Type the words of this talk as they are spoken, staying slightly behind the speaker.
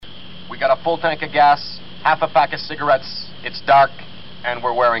got a full tank of gas, half a pack of cigarettes, it's dark, and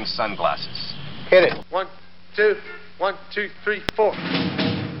we're wearing sunglasses. Hit it. 1, 2, 1, 2, 3, 4.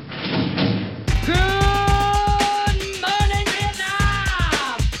 Good morning,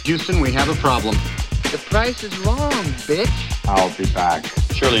 Vietnam! Houston, we have a problem. The price is wrong, bitch. I'll be back.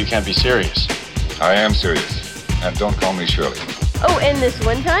 Surely you can't be serious. I am serious. And don't call me Shirley. Oh, and this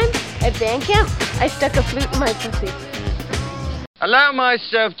one time, at band camp, I stuck a flute in my pussy. Allow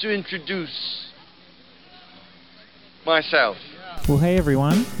myself to introduce myself. Well, hey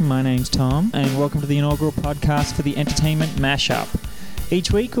everyone, my name's Tom, and welcome to the inaugural podcast for the Entertainment Mashup.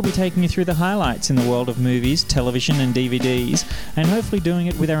 Each week we'll be taking you through the highlights in the world of movies, television and DVDs, and hopefully doing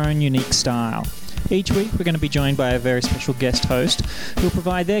it with our own unique style. Each week we're going to be joined by a very special guest host who will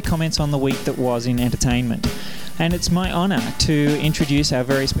provide their comments on the week that was in entertainment. And it's my honour to introduce our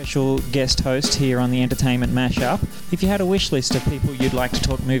very special guest host here on the Entertainment Mashup. If you had a wish list of people you'd like to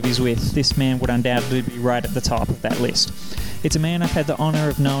talk movies with, this man would undoubtedly be right at the top of that list. It's a man I've had the honour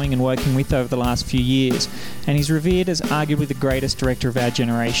of knowing and working with over the last few years, and he's revered as arguably the greatest director of our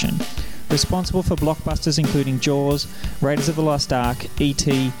generation. Responsible for blockbusters including Jaws, Raiders of the Lost Ark,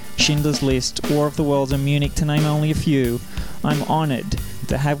 E.T., Schindler's List, War of the Worlds and Munich, to name only a few, I'm honoured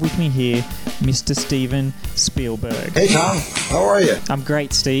to have with me here Mr. Steven Spielberg. Hey Tom, how are you? I'm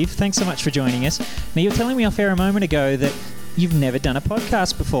great, Steve. Thanks so much for joining us. Now, you were telling me off air a moment ago that you've never done a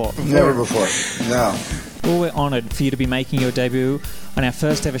podcast before. Never before, no. Well, we're honoured for you to be making your debut on our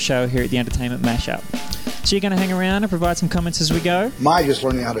first ever show here at the Entertainment Mashup. So you're going to hang around and provide some comments as we go? Just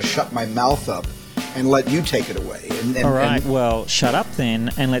learning how to shut my mouth up and let you take it away. All right, well, shut up then,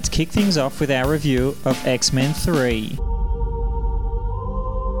 and let's kick things off with our review of X-Men 3.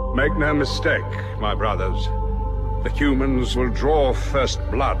 Make no mistake, my brothers. The humans will draw first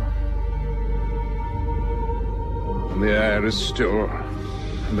blood. And the air is still,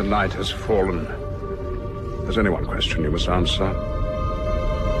 and the night has fallen. There's only one question you must answer.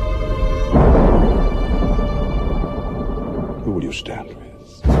 Who will you stand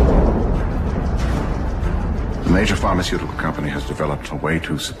with? A major pharmaceutical company has developed a way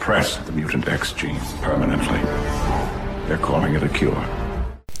to suppress the mutant X gene permanently. They're calling it a cure.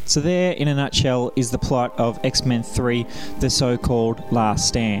 So there, in a nutshell, is the plot of X-Men 3, the so-called Last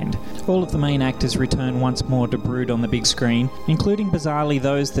Stand. All of the main actors return once more to brood on the big screen, including bizarrely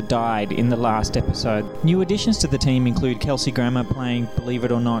those that died in the last episode. New additions to the team include Kelsey Grammer playing, believe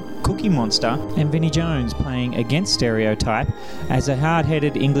it or not, Cookie Monster, and Vinnie Jones playing, against stereotype, as a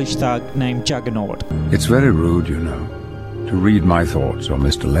hard-headed English thug named Juggernaut. It's very rude, you know, to read my thoughts or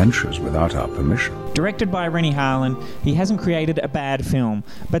Mr. Lynch's without our permission. Directed by Rennie Harlan, he hasn't created a bad film,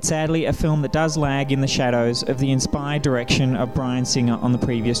 but sadly a film that does lag in the shadows of the inspired direction of Bryan Singer on the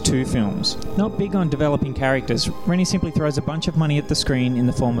previous two films. Not big on developing characters, Rennie simply throws a bunch of money at the screen in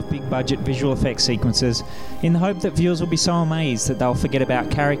the form of big-budget visual effects sequences, in the hope that viewers will be so amazed that they'll forget about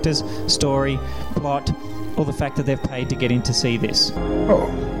characters, story, plot, or the fact that they've paid to get in to see this. Oh,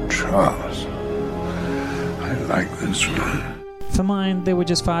 Charles. I like this one. For mine, there were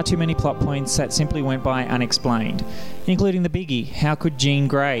just far too many plot points that simply went by unexplained, including the biggie, how could Jean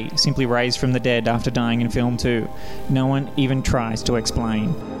Grey simply raise from the dead after dying in film 2? No one even tries to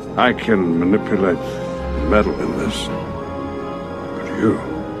explain. I can manipulate metal in this, but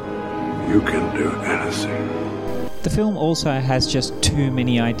you can do anything. The film also has just too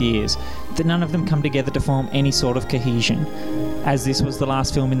many ideas, that none of them come together to form any sort of cohesion. As this was the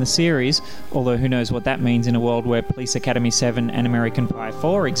last film in the series, although who knows what that means in a world where Police Academy 7 and American Pie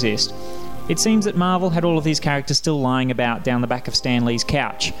 4 exist, it seems that Marvel had all of these characters still lying about down the back of Stan Lee's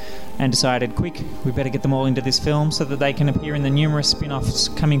couch, and decided, quick, we better get them all into this film so that they can appear in the numerous spin-offs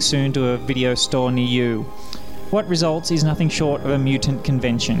coming soon to a video store near you. What results is nothing short of a mutant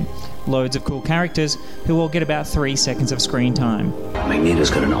convention. Loads of cool characters who all get about 3 seconds of screen time.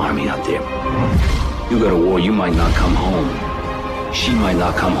 Magneto's got an army out there. You go to war, you might not come home. She might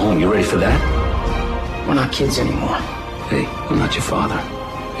not come home. You ready for that? We're not kids anymore. Hey, I'm not your father.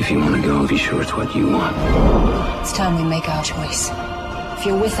 If you want to go, be sure it's what you want. It's time we make our choice. If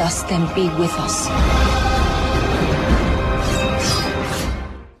you're with us, then be with us.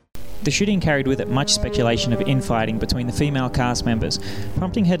 The shooting carried with it much speculation of infighting between the female cast members,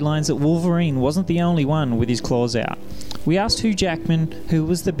 prompting headlines that Wolverine wasn't the only one with his claws out. We asked Hugh Jackman who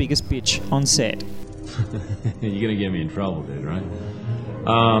was the biggest bitch on set. You're going to get me in trouble, dude, right?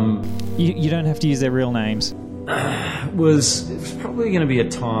 You don't have to use their real names. It was probably going to be a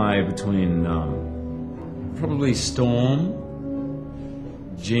tie between probably Storm,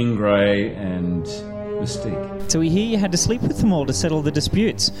 Jean Grey, and Mystique. So we hear you had to sleep with them all to settle the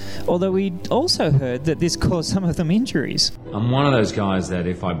disputes, although we'd also heard that this caused some of them injuries. I'm one of those guys that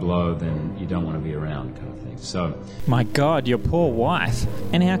if I blow, then you don't want to be around kind of thing. So, my God, your poor wife.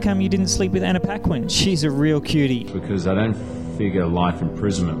 And how come you didn't sleep with Anna Paquin? She's a real cutie. Because I don't figure life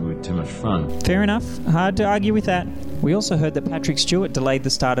imprisonment would be too much fun. Fair enough. Hard to argue with that. We also heard that Patrick Stewart delayed the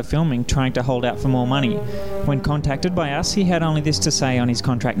start of filming, trying to hold out for more money. When contacted by us, he had only this to say on his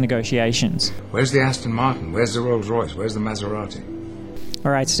contract negotiations. Where's the Aston Martin? Where's the Rolls Royce? Where's the Maserati?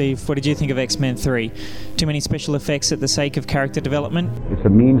 All right, Steve, what did you think of X-Men 3? Too many special effects at the sake of character development? It's a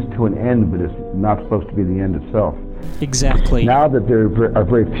means to an end, but it's not supposed to be the end itself. Exactly. Now that there are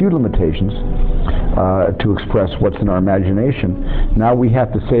very few limitations to express what's in our imagination, now we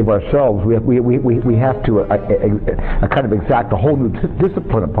have to save ourselves. We have to kind of exact a whole new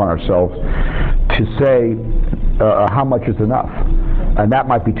discipline upon ourselves to say how much is enough, and that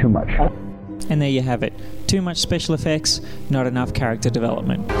might be too much. And there you have it. Too much special effects, not enough character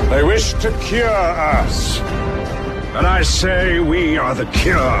development. They wish to cure us, and I say we are the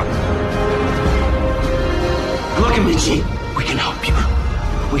cure. Look at me, G. We can help you.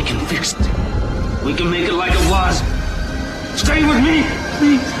 We can fix it. We can make it like it was. Stay with me,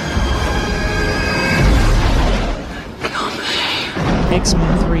 please.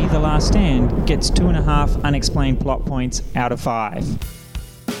 X-Men 3 The Last Stand gets 2.5 unexplained plot points out of 5.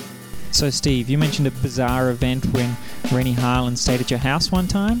 So Steve, you mentioned a bizarre event when Rennie Harlan stayed at your house one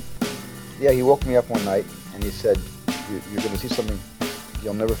time? Yeah, he woke me up one night and he said, you're going to see something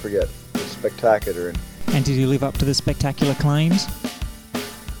you'll never forget. It's spectacular. And did he live up to the spectacular claims?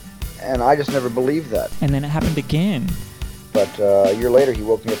 And I just never believed that. And then it happened again. But a year later, he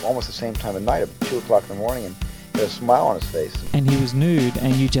woke me up almost the same time of night, at 2 o'clock in the morning, and he had a smile on his face. And he was nude,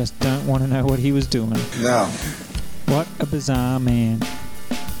 and you just don't want to know what he was doing. No. What a bizarre man.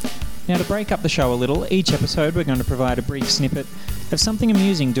 Now, to break up the show a little, each episode we're going to provide a brief snippet of something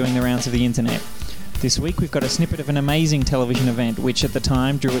amusing doing the rounds of the internet. This week we've got a snippet of an amazing television event which at the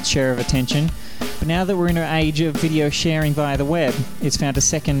time drew its share of attention, but now that we're in an age of video sharing via the web, it's found a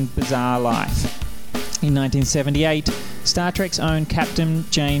second bizarre life. In 1978, Star Trek's own Captain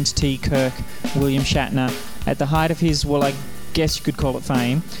James T. Kirk, William Shatner, at the height of his, well, I guess you could call it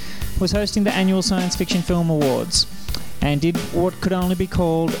fame, was hosting the annual Science Fiction Film Awards, and did what could only be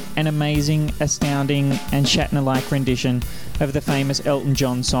called an amazing, astounding, and Shatner-like rendition of the famous Elton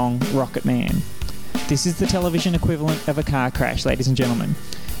John song, Rocket Man. This is the television equivalent of a car crash, ladies and gentlemen.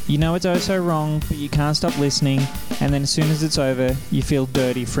 You know it's oh so wrong, but you can't stop listening, and then as soon as it's over, you feel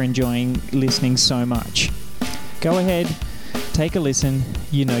dirty for enjoying listening so much. Go ahead, take a listen,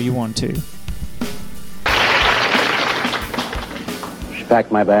 you know you want to. She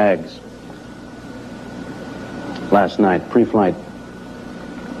packed my bags. Last night, pre-flight.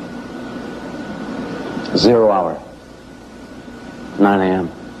 0 hour. 9 a.m.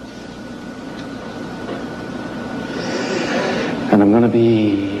 And I'm gonna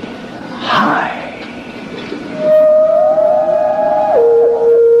be high.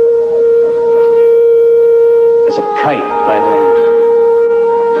 As a kite by then.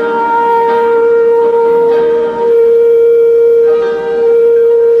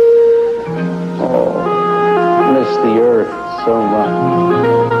 Oh, miss the earth so much.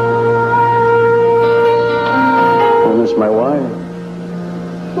 I miss my wife.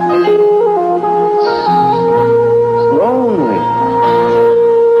 It's lonely.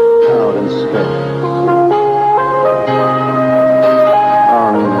 Out in space.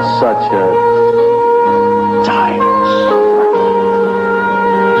 On such a time.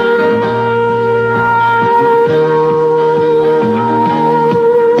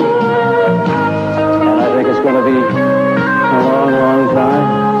 And I think it's going to be a long, long time.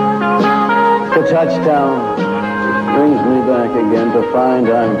 The touchdown brings me back again to find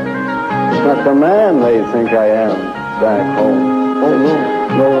I'm not the man they think I am back home. Oh,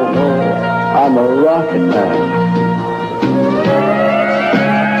 no, I'm a rocket man.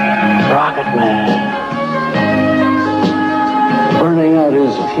 Rocket man. Burning out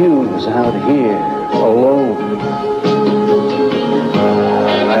his fuse out here, alone.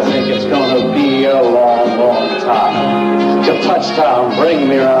 I think it's gonna be a long, long time till touchdown bring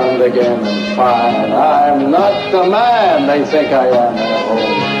me round again and find I'm not the man they think I am at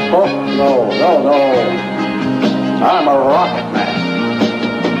home. Oh, no. I'm a rocket man.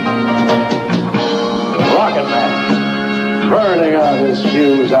 Rocket man. Burning out his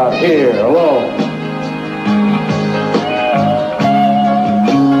fuse out here alone.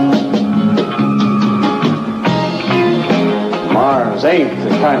 Mars ain't the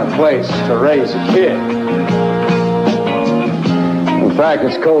kind of place to raise a kid. In fact,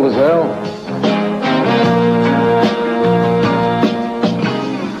 it's cold as hell.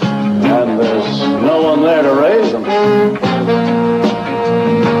 And there's no one there to raise them.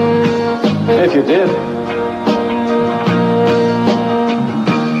 If you did.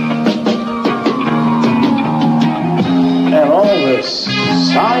 And all this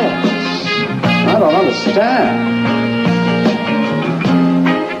science, I don't understand.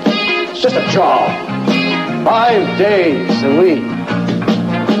 It's just a job. 5 days a week.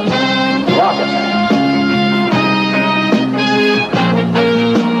 Rocket man.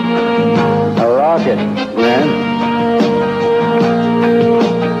 A rocket man.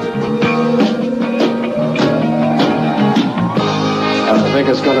 And I think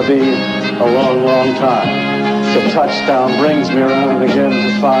it's going to be a long, long time. The touchdown brings me around again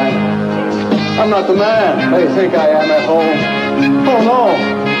to find I'm not the man they think I am at home. Oh no,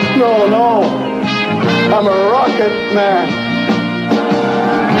 no, no. I'm a rocket man.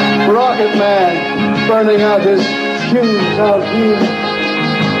 Rocket man, burning out his fuse out here.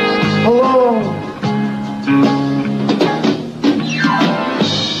 Alone.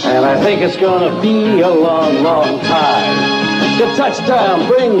 And I think it's gonna be a long, long time. The touchdown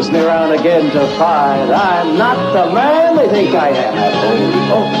brings me around again to find I'm not the man they think I am at home.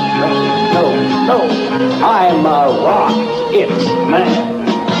 Oh, no, no, no. I'm a rocket man.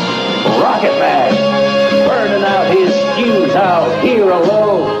 Rocket man. Burning out his fuse out here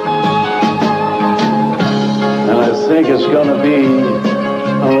alone. And I think it's gonna be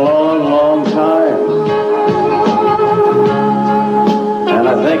a long, long time. And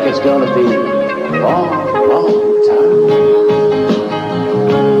I think it's gonna be a long, long time.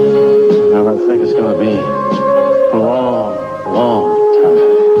 And I think it's gonna be a long, long time.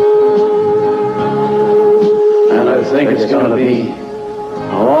 And I think it's gonna be a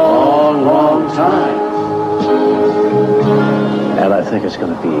long, long time. And I think it's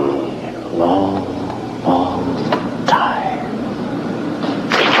going to be a long, long time.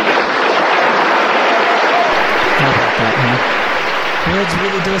 How about that, huh? Words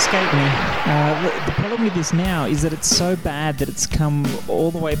really do escape me. The problem with this now is that it's so bad that it's come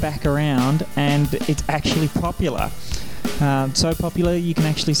all the way back around and it's actually popular. So popular you can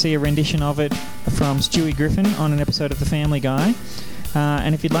actually see a rendition of it from Stewie Griffin on an episode of The Family Guy.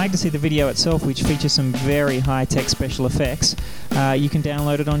 And if you'd like to see the video itself, which features some very high-tech special effects, you can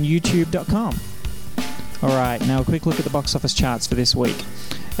download it on youtube.com. Alright, now a quick look at the box office charts for this week.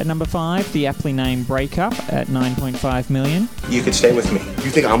 At number 5, the aptly named Breakup at 9.5 million. You could stay with me. You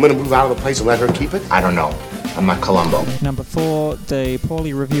think I'm going to move out of the place and let her keep it? I don't know. I'm not Columbo. Number 4, the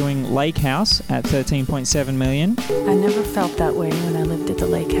poorly reviewing Lake House at 13.7 million. I never felt that way when I lived at the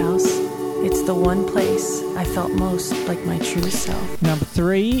lake house. It's the one place I felt most like my true self. Number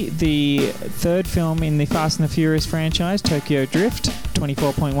 3, the third film in the Fast and the Furious franchise, Tokyo Drift,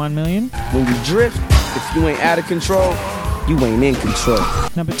 24.1 million. When you drift, if you ain't out of control, you ain't in control.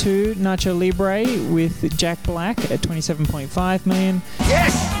 Number 2, Nacho Libre with Jack Black at 27.5 million.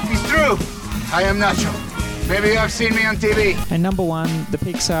 Yes, he's through. I am Nacho. Maybe you have seen me on TV. And number 1, the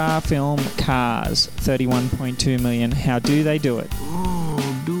Pixar film Cars, 31.2 million. How do they do it?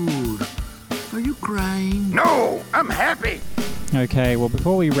 Are you crying? No, I'm happy. Okay, well,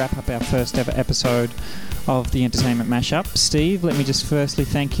 before we wrap up our first ever episode of the Entertainment Mashup, Steve, let me just firstly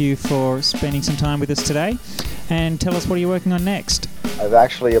thank you for spending some time with us today and tell us what are you working on next. I've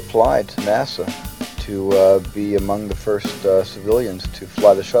actually applied to NASA to be among the first civilians to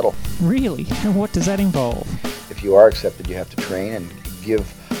fly the shuttle. Really? And what does that involve? If you are accepted, you have to train and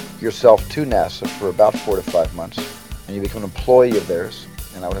give yourself to NASA for about 4 to 5 months, and you become an employee of theirs.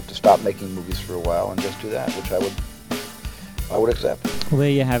 And I would have to stop making movies for a while and just do that, which I would accept. Well, there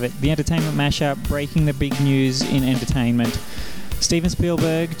you have it. The Entertainment Mashup, breaking the big news in entertainment. Steven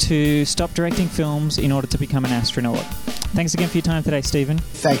Spielberg to stop directing films in order to become an astronaut. Thanks again for your time today, Steven.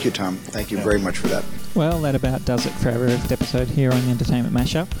 Thank you, Tom. Thank you very much for that. Well, that about does it for our first episode here on the Entertainment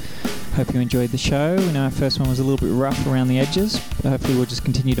Mashup. Hope you enjoyed the show. We know our first one was a little bit rough around the edges, but hopefully we'll just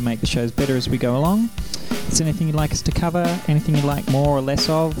continue to make the shows better as we go along. If there's anything you'd like us to cover, anything you'd like more or less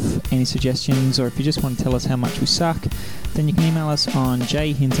of, any suggestions, or if you just want to tell us how much we suck, then you can email us on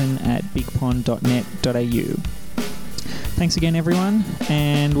jhinton@bigpond.net.au. Thanks again, everyone,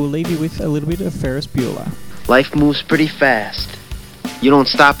 and we'll leave you with a little bit of Ferris Bueller. Life moves pretty fast. You don't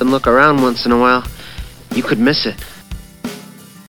stop and look around once in a while, you could miss it.